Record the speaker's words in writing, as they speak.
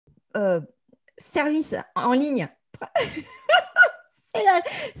euh, service en ligne,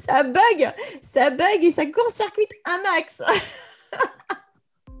 ça bug et ça court-circuite un max.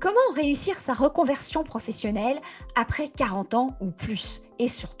 Comment réussir sa reconversion professionnelle après 40 ans ou plus et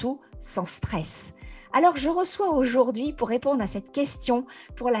surtout sans stress? Alors je reçois aujourd'hui pour répondre à cette question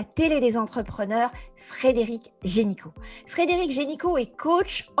pour la télé des entrepreneurs Frédérique Génicaud. Frédérique Génicaud est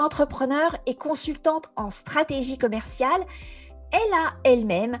coach, entrepreneur et consultante en stratégie commerciale. Elle a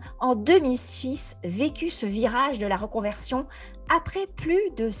elle-même en 2006 vécu ce virage de la reconversion après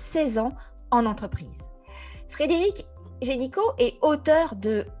plus de 16 ans en entreprise. Frédérique Génicaud est auteur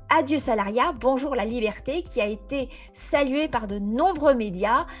de Adieu salariat, bonjour la liberté, qui a été salué par de nombreux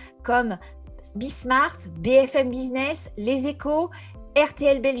médias comme Bismart, BFM Business, Les Échos,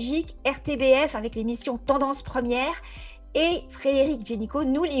 RTL Belgique, RTBF avec l'émission Tendance Première. Et Frédérique Génicaud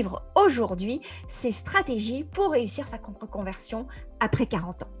nous livre aujourd'hui ses stratégies pour réussir sa reconversion après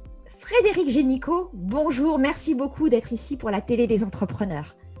 40 ans. Frédérique Génicaud, bonjour, merci beaucoup d'être ici pour la télé des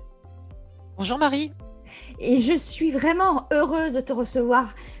entrepreneurs. Bonjour Marie. Et je suis vraiment heureuse de te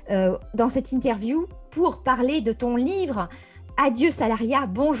recevoir dans cette interview pour parler de ton livre Adieu salariat,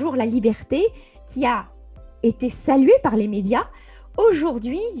 bonjour la liberté, qui a été salué par les médias.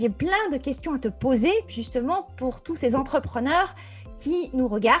 Aujourd'hui, j'ai plein de questions à te poser justement pour tous ces entrepreneurs qui nous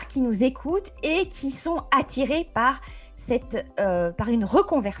regardent, qui nous écoutent et qui sont attirés par une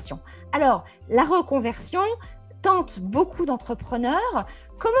reconversion. Alors, la reconversion tente beaucoup d'entrepreneurs.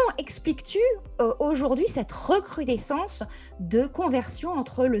 Comment expliques-tu aujourd'hui cette recrudescence de conversion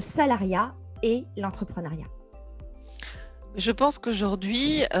entre le salariat et l'entrepreneuriat? Je pense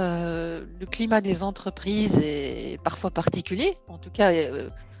qu'aujourd'hui, le climat des entreprises est parfois particulier. En tout cas,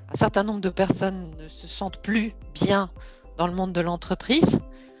 un certain nombre de personnes ne se sentent plus bien dans le monde de l'entreprise.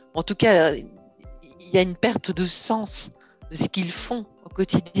 En tout cas, il y a une perte de sens de ce qu'ils font au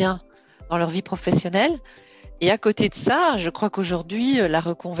quotidien dans leur vie professionnelle. Et à côté de ça, je crois qu'aujourd'hui, la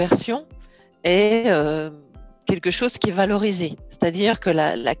reconversion est quelque chose qui est valorisé. C'est-à-dire que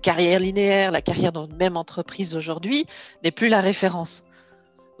la carrière linéaire, la carrière dans une même entreprise aujourd'hui n'est plus la référence.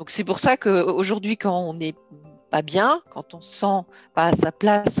 Donc c'est pour ça qu'aujourd'hui, quand on n'est pas bien, quand on ne se sent pas à sa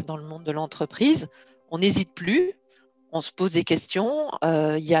place dans le monde de l'entreprise, on n'hésite plus, on se pose des questions,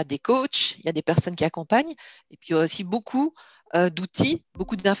 il y a des coachs, il y a des personnes qui accompagnent, et puis il y a aussi beaucoup d'outils,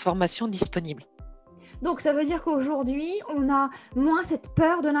 beaucoup d'informations disponibles. Donc, ça veut dire qu'aujourd'hui, on a moins cette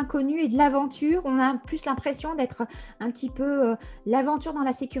peur de l'inconnu et de l'aventure. On a plus l'impression d'être un petit peu l'aventure dans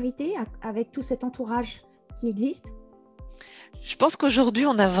la sécurité avec tout cet entourage qui existe. Je pense qu'aujourd'hui,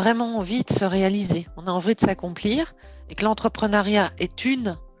 on a vraiment envie de se réaliser. On a envie de s'accomplir et que l'entrepreneuriat est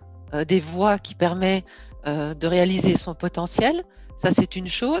une des voies qui permet de réaliser son potentiel. Ça, c'est une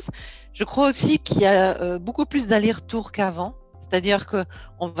chose. Je crois aussi qu'il y a beaucoup plus d'aller-retour qu'avant. C'est-à-dire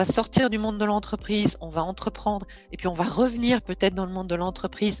qu'on va sortir du monde de l'entreprise, on va entreprendre et puis on va revenir peut-être dans le monde de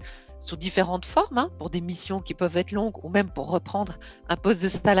l'entreprise sous différentes formes, pour des missions qui peuvent être longues ou même pour reprendre un poste de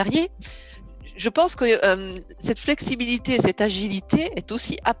salarié. Je pense que cette flexibilité, cette agilité est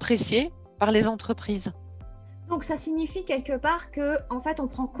aussi appréciée par les entreprises. Donc ça signifie quelque part que, en fait, on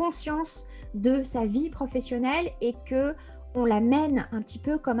prend conscience de sa vie professionnelle et que on la mène un petit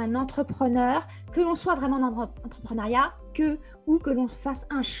peu comme un entrepreneur, que l'on soit vraiment dans l'entrepreneuriat ou que l'on fasse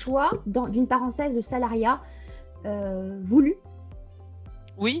un choix d'une parenthèse de salariat voulu.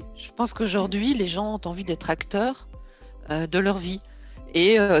 Oui, je pense qu'aujourd'hui, les gens ont envie d'être acteurs de leur vie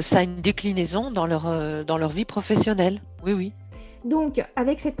et ça a une déclinaison dans leur vie professionnelle. Oui, oui. Donc,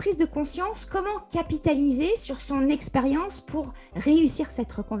 avec cette prise de conscience, comment capitaliser sur son expérience pour réussir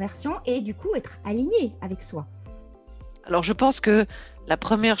cette reconversion et du coup être aligné avec soi? Alors, je pense que la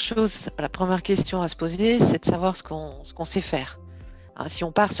première question à se poser, c'est de savoir ce qu'on sait faire. Si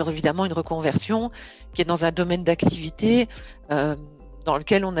on part sur évidemment une reconversion qui est dans un domaine d'activité dans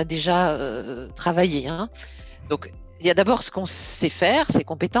lequel on a déjà travaillé. Donc, il y a d'abord ce qu'on sait faire, ses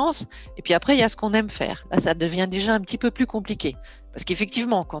compétences, et puis après, il y a ce qu'on aime faire. Là, ça devient déjà un petit peu plus compliqué. Parce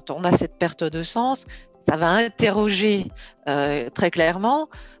qu'effectivement, quand on a cette perte de sens, ça va interroger très clairement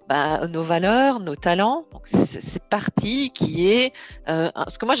nos valeurs, nos talents. Donc, c'est cette partie qui est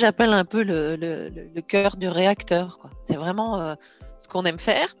ce que moi j'appelle un peu le cœur du réacteur, quoi. C'est vraiment ce qu'on aime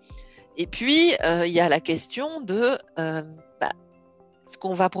faire. Et puis, il y a la question de ce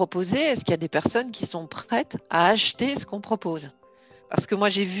qu'on va proposer. Est-ce qu'il y a des personnes qui sont prêtes à acheter ce qu'on propose? Parce que moi,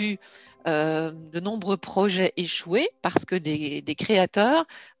 j'ai vu de nombreux projets échouer parce que des créateurs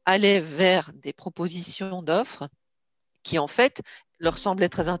allaient vers des propositions d'offres qui, en fait, leur semblaient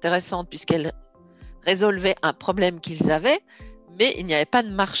très intéressantes puisqu'elles résolvaient un problème qu'ils avaient, mais il n'y avait pas de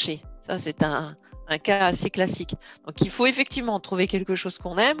marché. Ça, c'est un un cas assez classique. Donc, il faut effectivement trouver quelque chose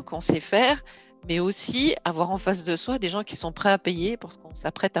qu'on aime, qu'on sait faire, mais aussi avoir en face de soi des gens qui sont prêts à payer pour ce qu'on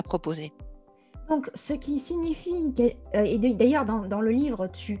s'apprête à proposer. Donc, ce qui signifie, et d'ailleurs dans le livre,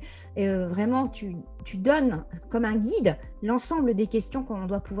 vraiment, tu donnes comme un guide l'ensemble des questions qu'on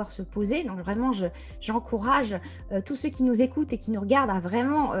doit pouvoir se poser. Donc vraiment, j'encourage tous ceux qui nous écoutent et qui nous regardent à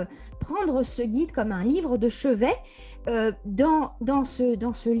vraiment prendre ce guide comme un livre de chevet. Dans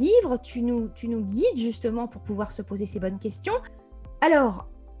ce livre, tu nous guides justement pour pouvoir se poser ces bonnes questions. Alors,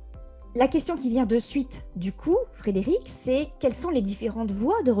 la question qui vient de suite, du coup, Frédéric, c'est quelles sont les différentes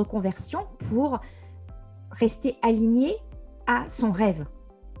voies de reconversion pour rester aligné à son rêve?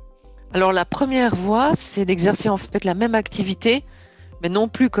 Alors, la première voie, c'est d'exercer en fait la même activité, mais non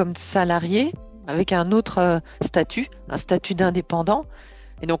plus comme salarié, avec un autre statut, un statut d'indépendant.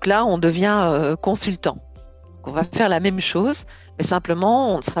 Et donc là, on devient consultant. Donc, on va faire la même chose, mais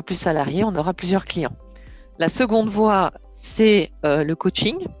simplement, on ne sera plus salarié, on aura plusieurs clients. La seconde voie, c'est le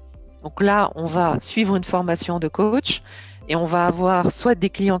coaching. Donc là, on va suivre une formation de coach et on va avoir soit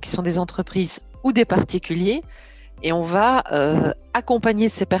des clients qui sont des entreprises ou des particuliers et on va accompagner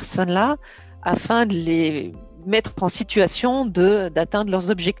ces personnes-là afin de les mettre en situation d'atteindre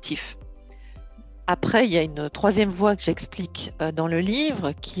leurs objectifs. Après, il y a une troisième voie que j'explique dans le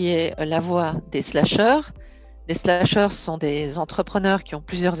livre qui est la voie des slasheurs. Les slasheurs sont des entrepreneurs qui ont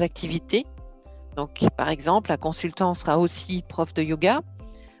plusieurs activités. Donc, par exemple, un consultant sera aussi prof de yoga,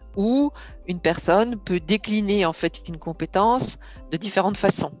 où une personne peut décliner en fait une compétence de différentes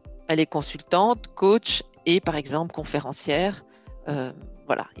façons. Elle est consultante, coach et par exemple conférencière.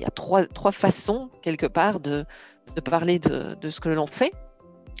 Voilà, il y a trois façons quelque part de parler de ce que l'on fait.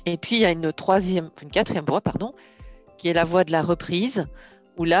 Et puis il y a une quatrième voie, qui est la voie de la reprise,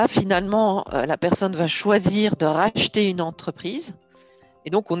 où là finalement la personne va choisir de racheter une entreprise.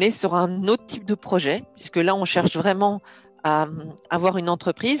 Et donc on est sur un autre type de projet, puisque là on cherche vraiment à avoir une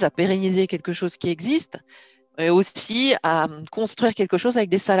entreprise, à pérenniser quelque chose qui existe, et aussi à construire quelque chose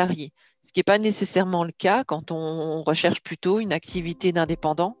avec des salariés. Ce qui n'est pas nécessairement le cas quand on recherche plutôt une activité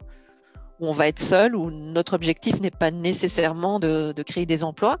d'indépendant, où on va être seul, où notre objectif n'est pas nécessairement de créer des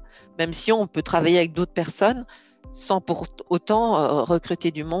emplois, même si on peut travailler avec d'autres personnes sans pour autant recruter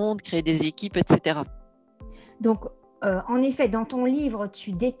du monde, créer des équipes, etc. Donc, en effet, dans ton livre,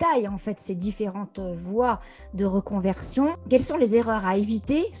 tu détailles en fait ces différentes voies de reconversion. Quelles sont les erreurs à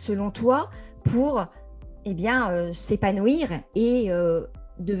éviter, selon toi, pour s'épanouir et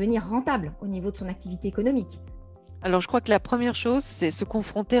devenir rentable au niveau de son activité économique? Alors, je crois que la première chose, c'est se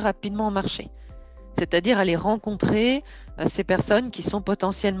confronter rapidement au marché, c'est-à-dire aller rencontrer ces personnes qui sont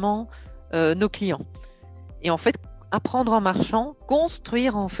potentiellement nos clients. Et en fait, apprendre en marchant,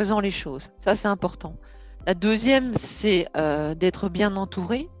 construire en faisant les choses. Ça, c'est important. La deuxième, c'est d'être bien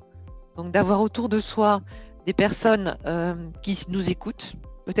entouré, donc d'avoir autour de soi des personnes qui nous écoutent.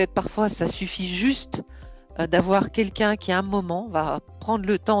 Peut-être parfois, ça suffit juste d'avoir quelqu'un qui, à un moment, va prendre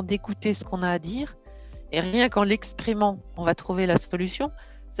le temps d'écouter ce qu'on a à dire. Et rien qu'en l'exprimant, on va trouver la solution.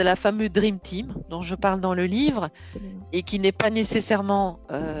 C'est la fameuse Dream Team dont je parle dans le livre et qui n'est pas nécessairement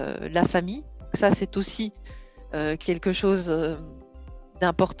la famille. Ça, c'est aussi quelque chose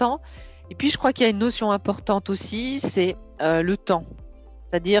d'important. Et puis, je crois qu'il y a une notion importante aussi, c'est le temps.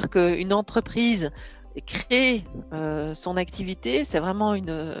 C'est-à-dire qu'une entreprise crée son activité, c'est vraiment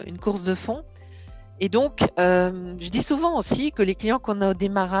une course de fond. Et donc, je dis souvent aussi que les clients qu'on a au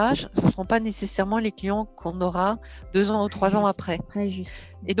démarrage, ce ne seront pas nécessairement les clients qu'on aura 2 ans ou 3 ans après. Très juste.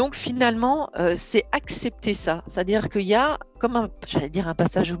 Et donc, finalement, c'est accepter ça. C'est-à-dire qu'il y a, comme un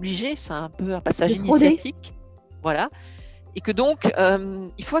passage obligé, c'est un peu un passage initiatique. Voilà. Et que donc,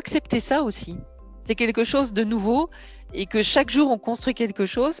 il faut accepter ça aussi. C'est quelque chose de nouveau et que chaque jour, on construit quelque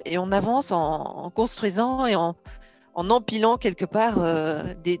chose et on avance en construisant et en empilant quelque part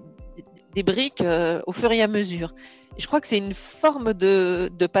des briques au fur et à mesure. Et je crois que c'est une forme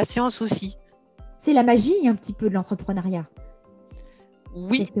de patience aussi. C'est la magie un petit peu de l'entrepreneuriat.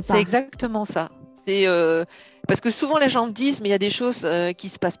 Oui, c'est exactement ça. C'est parce que souvent les gens me disent mais il y a des choses qui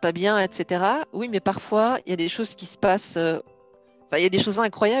se passent pas bien, etc. Oui, mais parfois il y a des choses qui se passent. Il y a des choses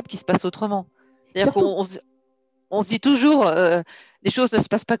incroyables qui se passent autrement. C'est-à-dire qu'on se dit toujours les choses ne se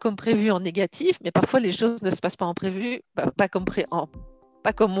passent pas comme prévu en négatif, mais parfois les choses ne se passent pas en prévu, pas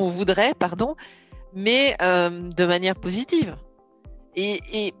comme on voudrait, mais de manière positive.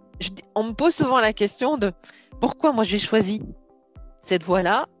 Et on me pose souvent la question de pourquoi moi j'ai choisi cette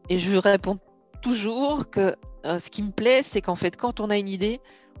voie-là, et je réponds toujours que ce qui me plaît, c'est qu'en fait, quand on a une idée,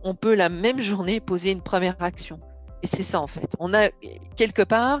 on peut la même journée poser une première action. Et c'est ça en fait. On a quelque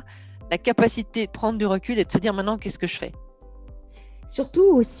part la capacité de prendre du recul et de se dire maintenant qu'est-ce que je fais. Surtout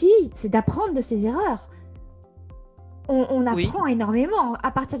aussi, c'est d'apprendre de ses erreurs. On Oui, apprend énormément.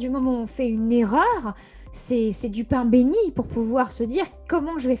 À partir du moment où on fait une erreur, c'est du pain béni pour pouvoir se dire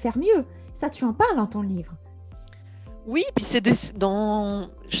comment je vais faire mieux. Ça, tu en parles dans ton livre. oui, puis dans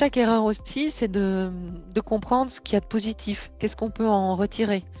chaque erreur aussi, c'est de comprendre ce qu'il y a de positif. Qu'est-ce qu'on peut en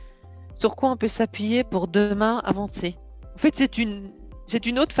retirer? Sur quoi on peut s'appuyer pour demain avancer? En fait, c'est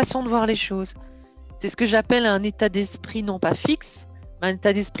une autre façon de voir les choses. C'est ce que j'appelle un état d'esprit non pas fixe, mais un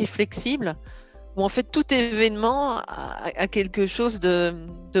état d'esprit flexible, où en fait tout événement a quelque chose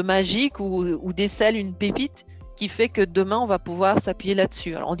de magique ou décèle une pépite qui fait que demain on va pouvoir s'appuyer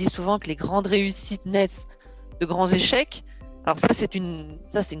là-dessus. Alors on dit souvent que les grandes réussites naissent de grands échecs. Alors ça c'est une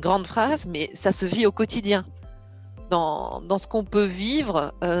grande phrase, mais ça se vit au quotidien. Dans ce qu'on peut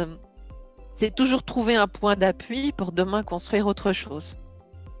vivre, c'est toujours trouver un point d'appui pour demain construire autre chose.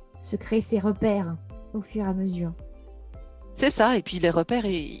 Se créer ses repères au fur et à mesure. C'est ça, et puis les repères,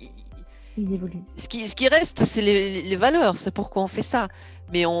 Ils évoluent. ce qui reste, c'est les valeurs, c'est pourquoi on fait ça.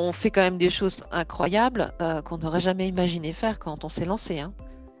 Mais on fait quand même des choses incroyables qu'on n'aurait jamais imaginé faire quand on s'est lancé. Hein.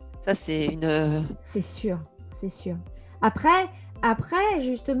 Ça, c'est une... C'est sûr, c'est sûr. Après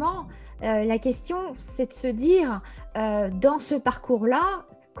justement, la question, c'est de se dire, dans ce parcours-là,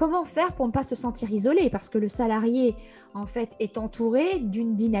 comment faire pour ne pas se sentir isolé? Parce que le salarié, en fait, est entouré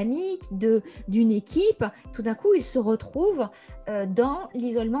d'une dynamique, d'une équipe. Tout d'un coup, il se retrouve dans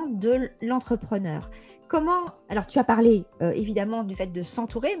l'isolement de l'entrepreneur. Alors tu as parlé évidemment du fait de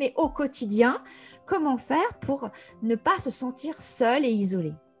s'entourer, mais au quotidien, comment faire pour ne pas se sentir seul et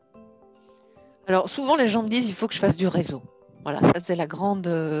isolé? Alors, souvent, les gens me disent, il faut que je fasse du réseau. Voilà, ça, c'est la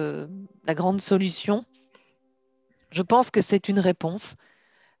grande solution. Je pense que c'est une réponse.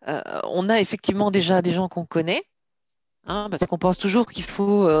 On a effectivement déjà des gens qu'on connaît, hein, parce qu'on pense toujours qu'il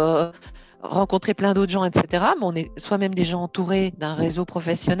faut rencontrer plein d'autres gens, etc. Mais on est soi-même déjà entouré d'un réseau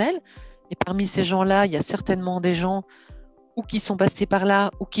professionnel. Et parmi ces gens-là, il y a certainement des gens ou qui sont passés par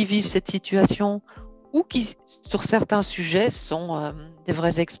là, ou qui vivent cette situation, ou qui, sur certains sujets, sont des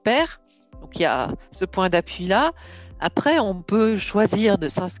vrais experts. Donc il y a ce point d'appui-là. Après, on peut choisir de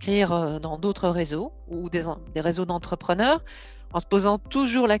s'inscrire dans d'autres réseaux ou des réseaux d'entrepreneurs en se posant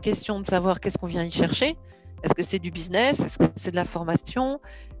toujours la question de savoir qu'est-ce qu'on vient y chercher. Est-ce que c'est du business? Est-ce que c'est de la formation?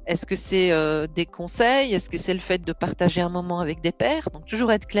 Est-ce que c'est des conseils? Est-ce que c'est le fait de partager un moment avec des pairs? Donc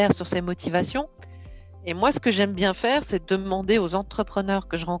toujours être clair sur ses motivations. Et moi, ce que j'aime bien faire, c'est de demander aux entrepreneurs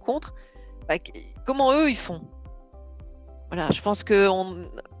que je rencontre comment eux, ils font. Voilà, je pense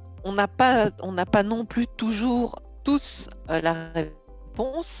qu'on n'a pas non plus toujours tous la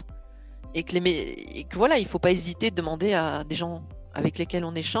réponse et que voilà, il ne faut pas hésiter de demander à des gens avec lesquels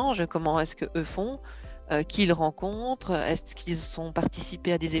on échange comment est-ce qu'eux font, qui ils rencontrent, est-ce qu'ils ont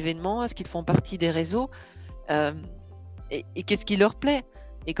participé à des événements, est-ce qu'ils font partie des réseaux et qu'est-ce qui leur plaît.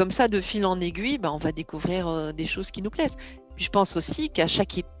 Et comme ça, de fil en aiguille, on va découvrir des choses qui nous plaisent. Puis je pense aussi qu'à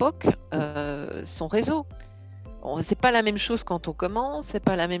chaque époque, son réseau. C'est pas la même chose quand on commence, c'est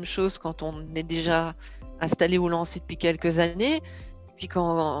pas la même chose quand on est déjà installé ou lancé depuis quelques années. Et puis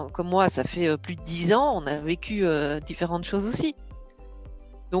comme moi, ça fait plus de 10 ans, on a vécu différentes choses aussi.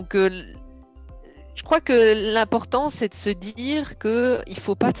 Donc, je crois que l'important, c'est de se dire qu'il ne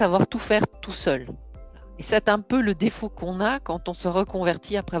faut pas savoir tout faire tout seul. Et c'est un peu le défaut qu'on a quand on se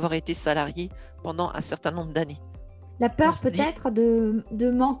reconvertit après avoir été salarié pendant un certain nombre d'années. La peur peut-être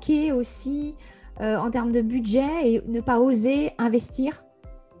de manquer aussi en termes de budget et ne pas oser investir?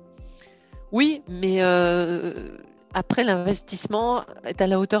 Oui, mais après, l'investissement est à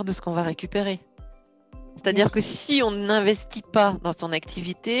la hauteur de ce qu'on va récupérer. C'est-à-dire que si on n'investit pas dans son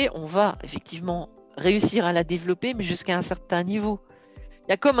activité, on va effectivement réussir à la développer, mais jusqu'à un certain niveau.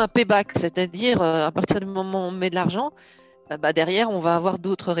 Il y a comme un payback, c'est-à-dire à partir du moment où on met de l'argent, derrière, on va avoir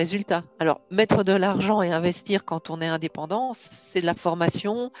d'autres résultats. Alors, mettre de l'argent et investir quand on est indépendant, c'est de la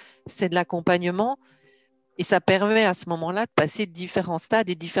formation, c'est de l'accompagnement, et ça permet à ce moment-là de passer de différents stades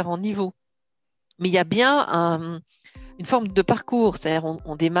et différents niveaux. Mais il y a bien une forme de parcours, c'est-à-dire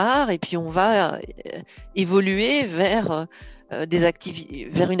on démarre et puis on va évoluer vers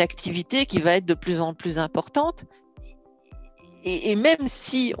une activité qui va être de plus en plus importante. Et même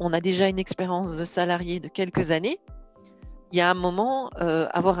si on a déjà une expérience de salarié de quelques années, il y a un moment,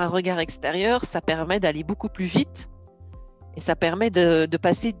 avoir un regard extérieur, ça permet d'aller beaucoup plus vite et ça permet de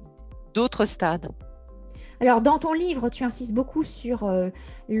passer d'autres stades. Alors, dans ton livre, tu insistes beaucoup sur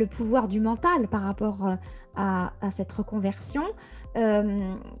le pouvoir du mental par rapport à cette reconversion.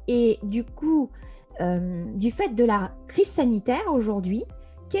 Et du coup, du fait de la crise sanitaire aujourd'hui,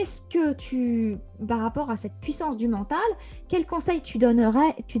 qu'est-ce que par rapport à cette puissance du mental, quels conseils tu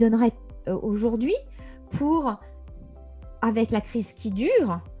donnerais aujourd'hui pour avec la crise qui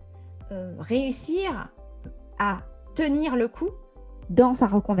dure, réussir à tenir le coup dans sa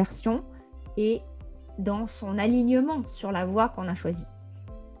reconversion et dans son alignement sur la voie qu'on a choisie?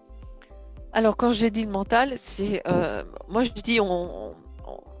 Alors, quand j'ai dit le mental, c'est moi je dis on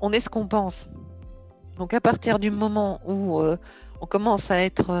est ce qu'on pense. Donc, à partir du moment où on commence à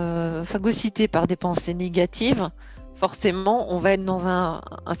être phagocyté par des pensées négatives, forcément, on va être dans un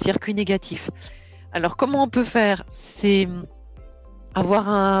circuit négatif. Alors, comment on peut faire? C'est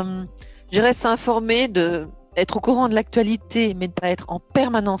avoir je dirais, s'informer, être au courant de l'actualité, mais ne pas être en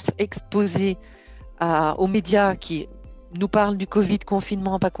permanence exposé aux médias qui nous parlent du Covid,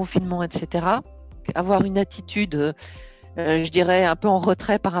 confinement, pas confinement, etc. Avoir une attitude, je dirais, un peu en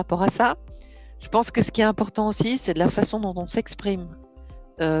retrait par rapport à ça. Je pense que ce qui est important aussi, c'est de la façon dont on s'exprime.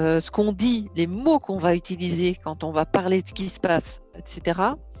 Ce qu'on dit, les mots qu'on va utiliser quand on va parler de ce qui se passe, etc.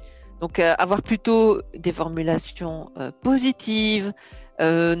 Donc, avoir plutôt des formulations positives,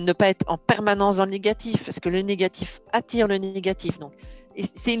 ne pas être en permanence dans le négatif, parce que le négatif attire le négatif. Donc,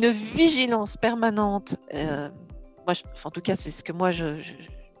 c'est une vigilance permanente. En tout cas, c'est ce que moi,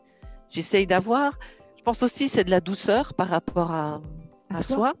 j'essaye d'avoir. Je pense aussi c'est de la douceur par rapport à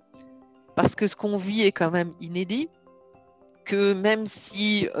soi, parce que ce qu'on vit est quand même inédit. Que même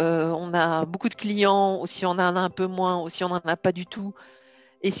si on a beaucoup de clients, ou si on en a un peu moins, ou si on n'en a pas du tout,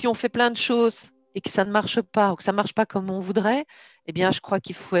 et si on fait plein de choses et que ça ne marche pas, ou que ça ne marche pas comme on voudrait, eh bien, je crois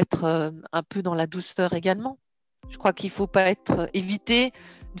qu'il faut être un peu dans la douceur également. Je crois qu'il ne faut pas éviter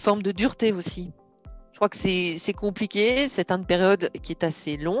une forme de dureté aussi. Je crois que c'est compliqué, c'est une période qui est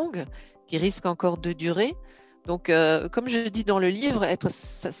assez longue, qui risque encore de durer. Donc, comme je dis dans le livre, être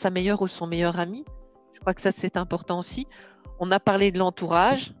sa meilleure ou son meilleur ami, je crois que ça, c'est important aussi. On a parlé de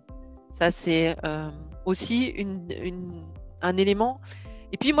l'entourage, ça, c'est aussi un élément.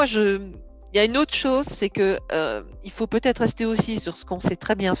 Et puis, moi, il y a une autre chose, c'est que il faut peut-être rester aussi sur ce qu'on sait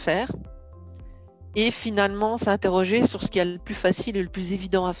très bien faire et finalement s'interroger sur ce qui est le plus facile et le plus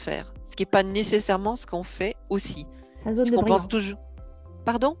évident à faire, ce qui n'est pas nécessairement ce qu'on fait aussi. Sa zone de brillance. Pense toujours...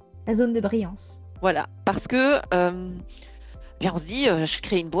 Pardon ? La zone de brillance. Voilà, parce que bien on se dit, je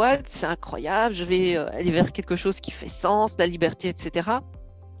crée une boîte, c'est incroyable, je vais aller vers quelque chose qui fait sens, la liberté, etc.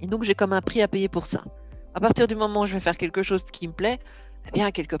 Et donc, j'ai comme un prix à payer pour ça. À partir du moment où je vais faire quelque chose qui me plaît, eh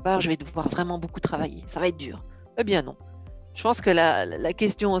bien, quelque part, je vais devoir vraiment beaucoup travailler. Ça va être dur. Eh bien, non. Je pense que la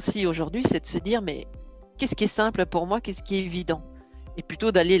question aussi aujourd'hui, c'est de se dire, mais qu'est-ce qui est simple pour moi, qu'est-ce qui est évident? Et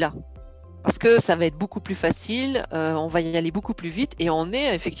plutôt d'aller là. Parce que ça va être beaucoup plus facile, on va y aller beaucoup plus vite et on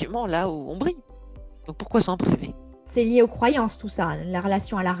est effectivement là où on brille. Donc, pourquoi s'en priver? C'est lié aux croyances, tout ça. La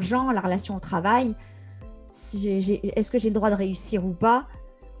relation à l'argent, la relation au travail. Est-ce que j'ai le droit de réussir ou pas?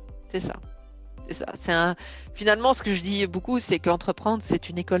 C'est ça. C'est ça. Finalement, ce que je dis beaucoup, c'est qu'entreprendre, c'est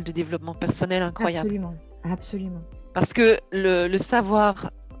une école de développement personnel incroyable. Absolument, absolument. Parce que le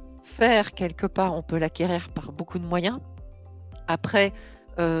savoir-faire, quelque part, on peut l'acquérir par beaucoup de moyens. Après,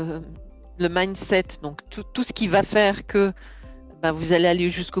 le mindset, donc tout ce qui va faire que vous allez aller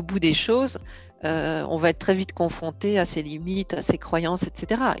jusqu'au bout des choses, on va être très vite confronté à ses limites, à ses croyances,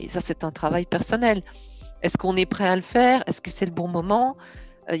 etc. Et ça, c'est un travail personnel. Est-ce qu'on est prêt à le faire? Est-ce que c'est le bon moment?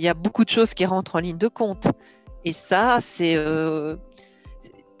 Il y a beaucoup de choses qui rentrent en ligne de compte. Et ça, c'est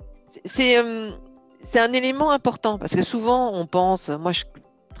un élément important parce que souvent, on pense, moi, je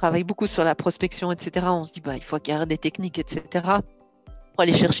travaille beaucoup sur la prospection, etc. On se dit, il faut acquérir des techniques, etc. pour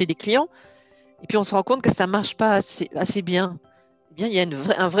aller chercher des clients. Et puis, on se rend compte que ça ne marche pas assez bien. Eh bien, il y a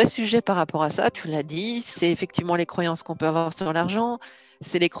un vrai sujet par rapport à ça, tu l'as dit, c'est effectivement les croyances qu'on peut avoir sur l'argent,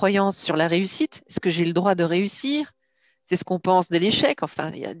 c'est les croyances sur la réussite. Est-ce que j'ai le droit de réussir? C'est ce qu'on pense de l'échec.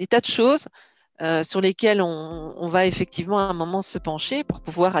 Enfin, il y a des tas de choses sur lesquelles on va effectivement à un moment se pencher pour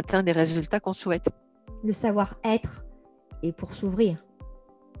pouvoir atteindre les résultats qu'on souhaite. Le savoir-être et pour s'ouvrir.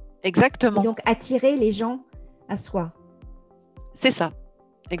 Exactement. Et donc attirer les gens à soi. C'est ça,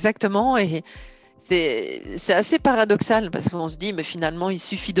 exactement. Et c'est assez paradoxal parce qu'on se dit, mais finalement, il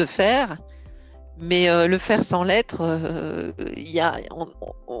suffit de faire. Mais le faire sans l'être,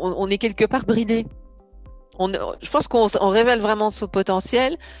 on est quelque part bridé. Je pense qu'on révèle vraiment son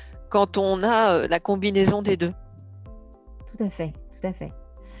potentiel quand on a la combinaison des deux. Tout à fait, tout à fait.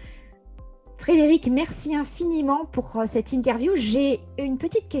 Frédéric, merci infiniment pour cette interview. J'ai une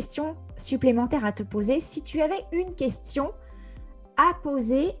petite question supplémentaire à te poser. Si tu avais une question à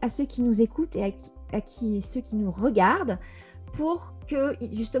poser à ceux qui nous écoutent et à ceux qui nous regardent pour que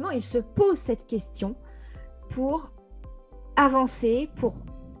justement ils se posent cette question pour avancer, pour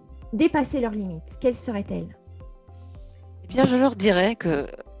dépasser leurs limites, quelle serait-elle? Eh bien, je leur dirais que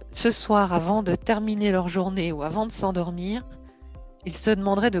ce soir, avant de terminer leur journée ou avant de s'endormir, ils se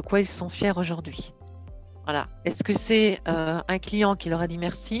demanderaient de quoi ils sont fiers aujourd'hui. Voilà. Est-ce que c'est un client qui leur a dit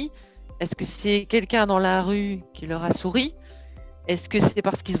merci? Est-ce que c'est quelqu'un dans la rue qui leur a souri? Est-ce que c'est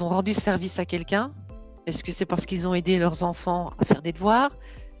parce qu'ils ont rendu service à quelqu'un? Est-ce que c'est parce qu'ils ont aidé leurs enfants à faire des devoirs?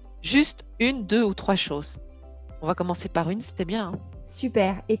 Juste une, deux ou trois choses. On va commencer par une, c'était bien, hein.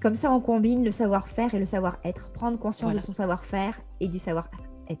 Super. Et comme ça, on combine le savoir-faire et le savoir-être. Prendre conscience de son savoir-faire et du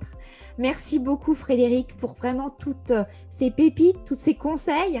savoir-être. Merci beaucoup, Frédéric, pour vraiment toutes ces pépites, tous ces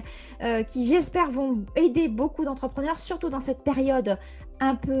conseils qui, j'espère, vont aider beaucoup d'entrepreneurs, surtout dans cette période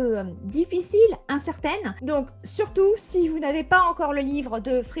un peu difficile, incertaine. Donc, surtout, si vous n'avez pas encore le livre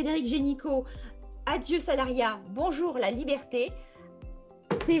de Frédéric Génicaud, Adieu salariat, bonjour la liberté,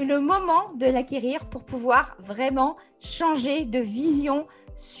 c'est le moment de l'acquérir pour pouvoir vraiment changer de vision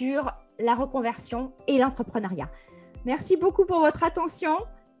sur la reconversion et l'entrepreneuriat. Merci beaucoup pour votre attention,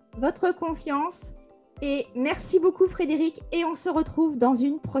 votre confiance et merci beaucoup Frédéric et on se retrouve dans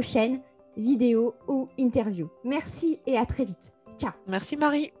une prochaine vidéo ou interview. Merci et à très vite. Ciao. Merci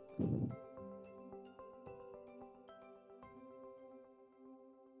Marie.